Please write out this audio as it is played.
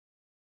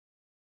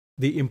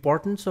The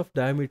importance of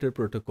diameter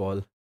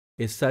protocol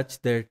is such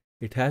that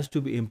it has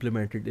to be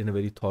implemented in a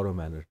very thorough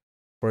manner.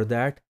 For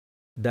that,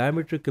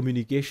 diameter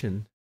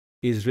communication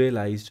is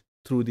realized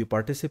through the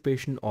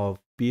participation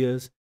of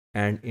peers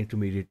and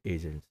intermediate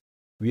agents.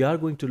 We are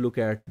going to look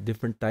at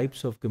different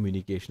types of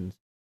communications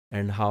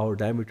and how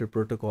diameter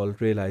protocol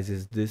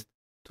realizes this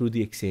through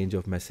the exchange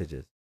of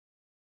messages.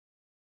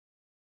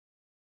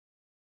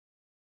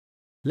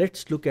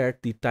 Let's look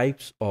at the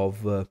types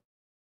of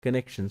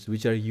connections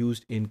which are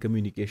used in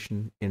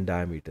communication in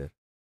diameter.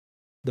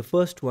 The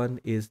first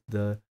one is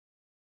the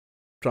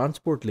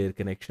transport layer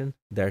connection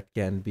that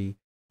can be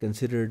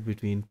considered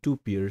between two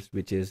peers,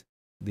 which is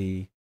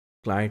the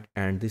client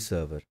and the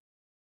server.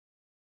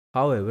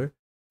 However,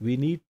 we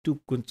need to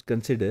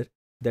consider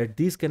that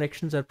these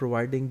connections are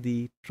providing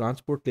the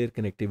transport layer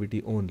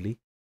connectivity only,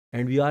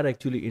 and we are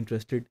actually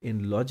interested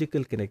in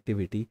logical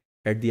connectivity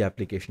at the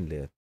application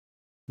layer.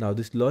 Now,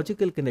 this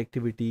logical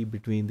connectivity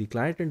between the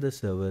client and the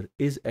server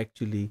is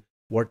actually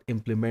what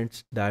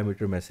implements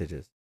diameter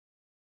messages.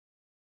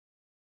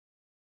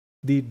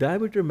 The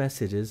diameter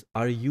messages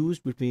are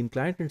used between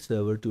client and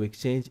server to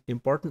exchange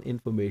important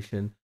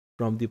information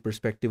from the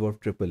perspective of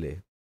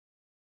AAA.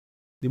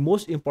 The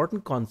most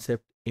important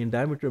concept in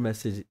diameter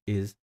message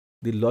is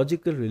the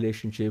logical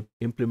relationship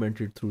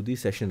implemented through the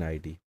session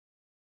ID.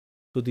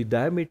 So the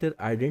diameter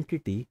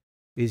identity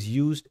is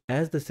used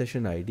as the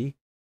session ID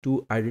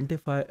to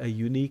identify a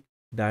unique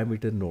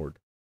diameter node.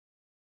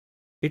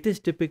 It is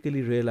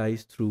typically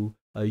realized through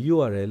a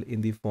URL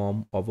in the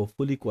form of a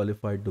fully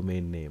qualified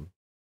domain name.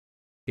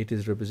 It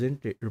is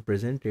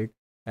represented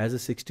as a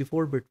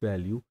 64-bit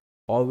value,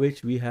 of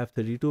which we have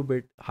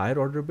 32-bit higher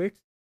order bits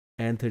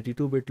and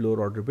 32-bit lower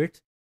order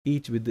bits,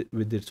 each with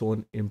its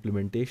own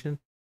implementation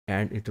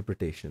and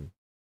interpretation.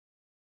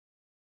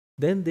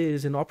 Then there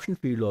is an option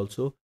field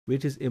also,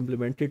 which is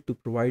implemented to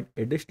provide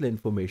additional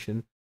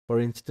information.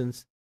 For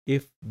instance,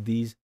 if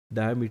these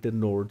diameter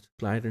nodes,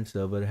 client and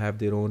server, have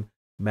their own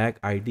MAC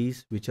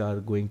IDs, which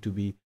are going to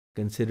be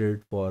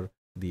considered for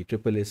the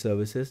AAA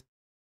services,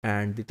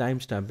 and the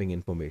timestamping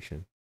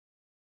information.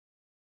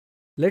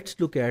 Let's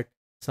look at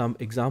some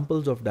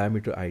examples of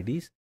diameter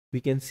IDs. We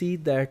can see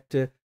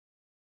that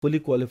fully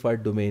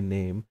qualified domain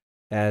name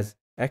as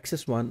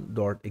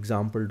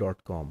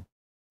access1.example.com.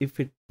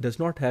 If it does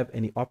not have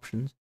any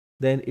options,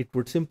 then it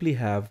would simply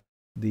have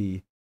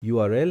the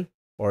URL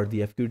or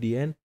the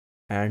FQDN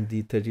and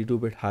the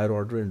 32-bit higher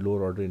order and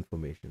lower order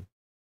information.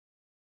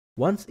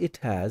 Once it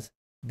has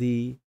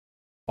the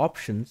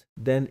options,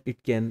 then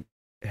it can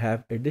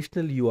have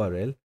additional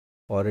URL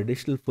or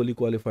additional fully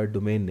qualified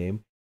domain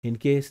name in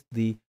case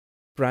the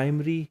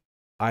primary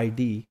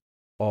ID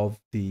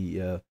of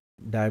the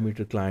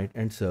diameter client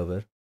and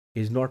server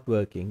is not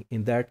working.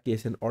 In that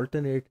case, an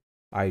alternate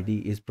ID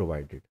is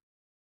provided.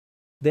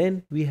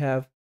 Then we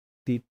have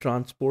the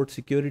transport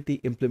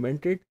security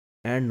implemented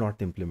and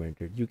not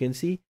implemented. You can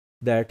see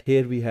that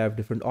here we have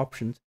different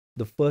options.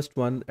 The first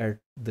one at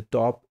the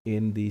top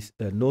in this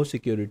no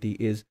security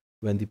is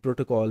when the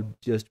protocol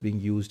just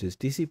being used is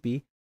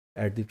TCP.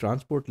 At the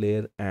transport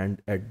layer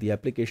and at the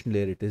application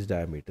layer it is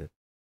diameter.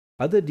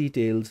 Other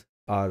details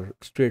are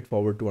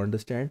straightforward to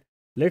understand.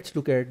 Let's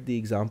look at the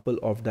example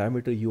of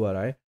diameter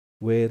URI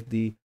where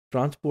the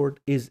transport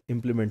is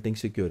implementing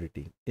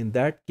security. In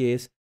that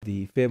case,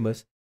 the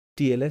famous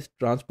TLS,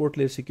 transport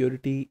layer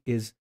security,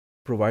 is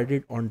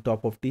provided on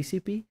top of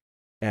TCP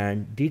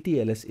and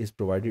DTLS is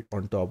provided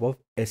on top of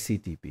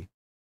SCTP.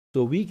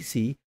 So we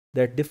see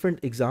that different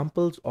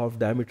examples of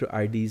diameter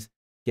IDs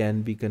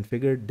can be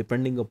configured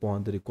depending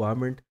upon the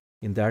requirement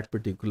in that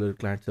particular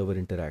client server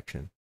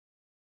interaction.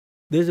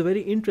 There's a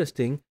very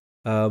interesting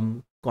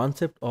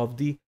concept of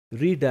the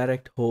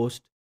redirect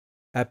host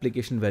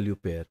application value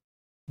pair.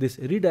 This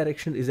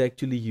redirection is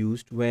actually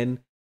used when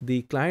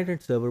the client and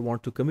server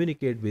want to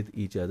communicate with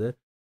each other,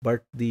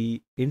 but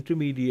the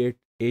intermediate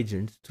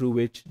agents through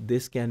which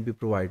this can be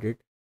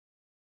provided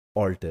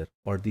alter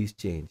or these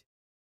change.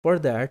 For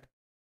that,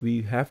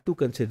 we have to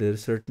consider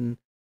certain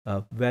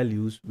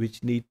values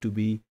which need to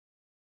be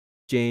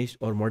changed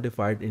or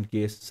modified in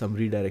case some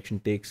redirection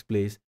takes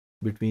place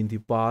between the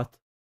path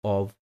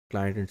of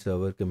client and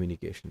server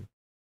communication.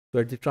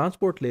 So at the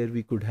transport layer,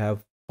 we could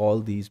have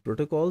all these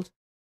protocols,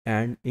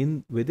 and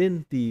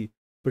within the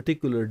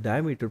particular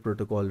diameter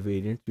protocol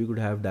variant, we could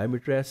have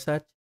diameter as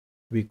such,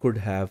 we could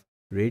have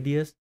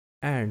radius,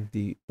 and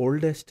the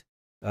oldest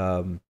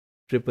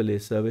AAA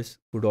service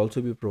could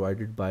also be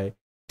provided by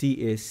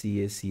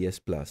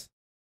TACACS+.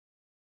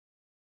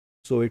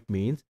 So it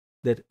means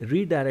that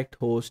redirect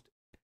host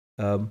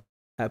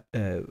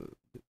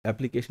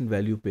application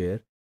value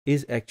pair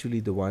is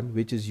actually the one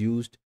which is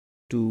used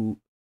to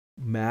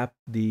map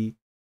the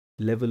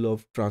level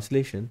of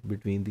translation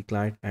between the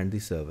client and the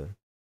server.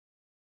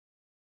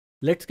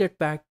 Let's get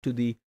back to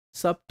the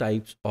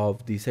subtypes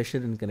of the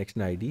session and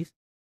connection IDs.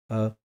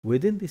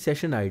 Within the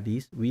session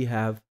IDs, we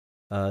have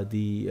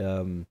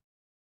the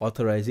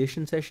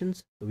authorization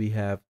sessions, we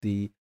have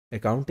the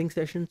accounting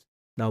sessions.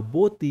 Now,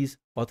 both these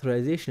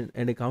authorization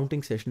and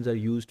accounting sessions are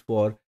used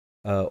for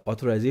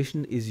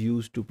authorization is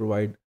used to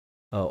provide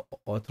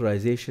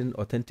authorization,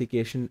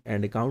 authentication,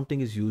 and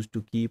accounting is used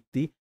to keep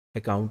the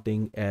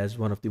accounting as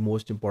one of the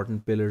most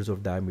important pillars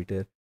of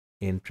Diameter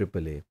in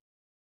AAA.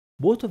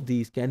 Both of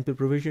these can be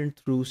provisioned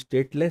through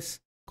stateless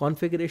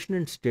configuration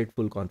and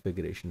stateful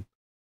configuration.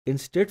 In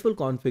stateful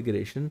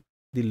configuration,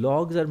 the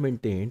logs are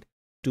maintained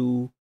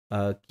to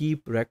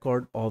keep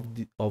record of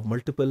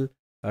multiple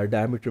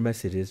diameter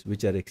messages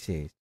which are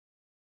exchanged.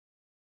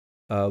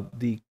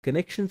 The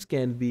connections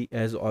can be,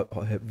 as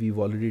we've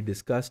already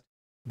discussed,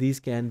 these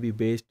can be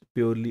based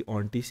purely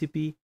on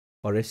TCP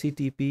or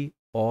SCTP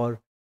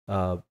or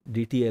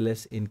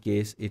DTLS in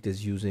case it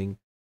is using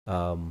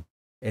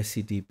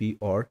SCTP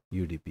or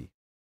UDP.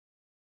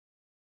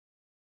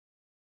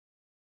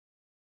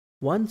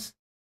 Once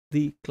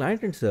the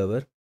client and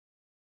server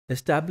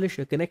establish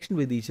a connection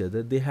with each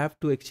other, they have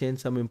to exchange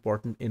some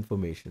important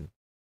information.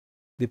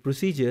 The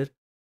procedure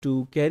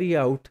to carry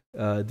out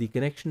the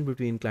connection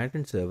between client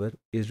and server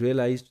is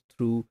realized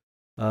through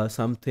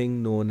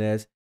something known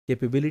as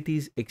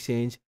capabilities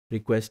exchange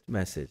request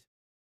message.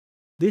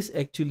 This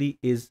actually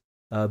is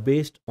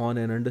based on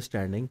an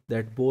understanding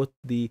that both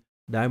the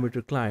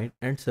Diameter client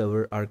and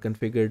server are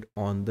configured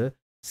on the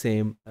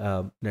same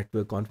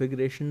network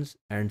configurations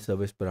and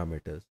service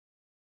parameters.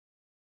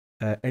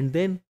 And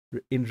then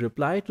in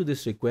reply to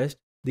this request,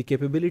 the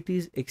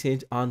capabilities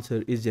exchange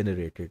answer is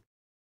generated.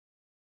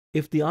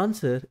 If the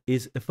answer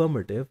is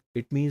affirmative,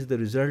 it means the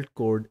result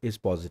code is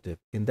positive.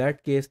 In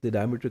that case, the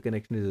Diameter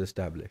connection is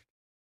established.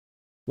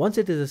 Once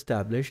it is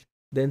established,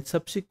 then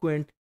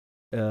subsequent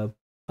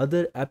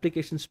other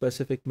application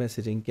specific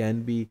messaging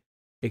can be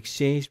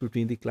exchanged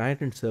between the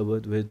client and server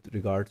with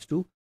regards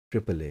to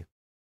AAA.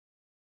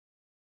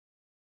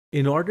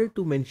 In order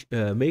to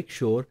make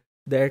sure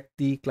that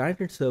the client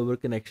and server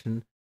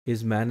connection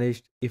is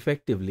managed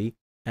effectively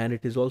and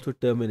it is also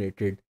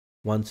terminated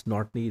once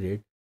not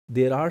needed,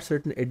 there are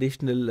certain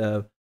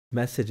additional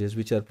messages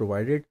which are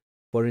provided.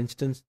 For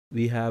instance,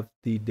 we have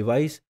the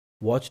device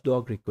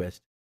watchdog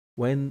request.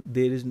 When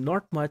there is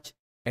not much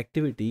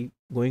activity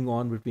going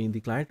on between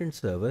the client and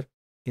server,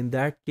 in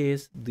that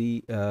case,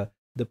 the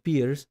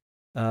peers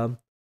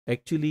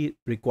actually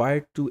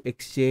required to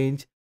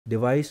exchange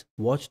device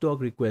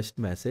watchdog request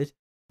message,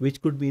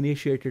 which could be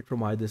initiated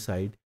from either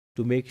side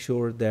to make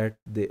sure that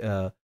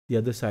the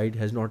other side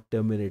has not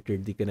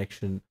terminated the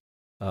connection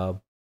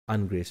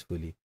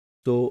ungracefully.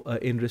 So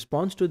in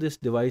response to this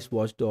device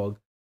watchdog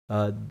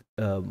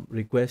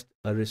request,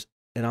 an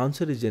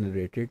answer is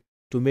generated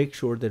to make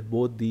sure that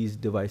both these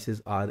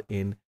devices are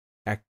in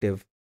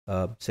active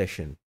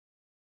session.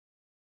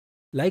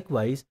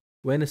 Likewise,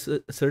 when a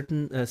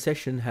certain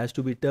session has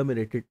to be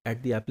terminated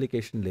at the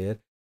application layer,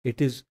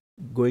 it is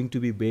going to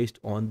be based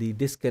on the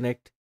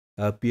disconnect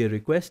peer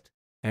request,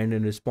 and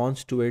in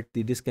response to it,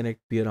 the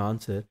disconnect peer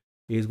answer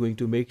is going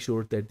to make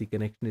sure that the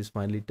connection is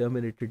finally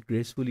terminated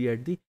gracefully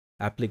at the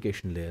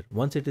application layer.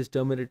 Once it is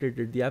terminated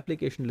at the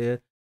application layer,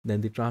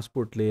 then the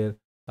transport layer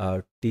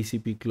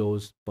TCP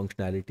close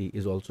functionality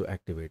is also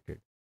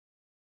activated.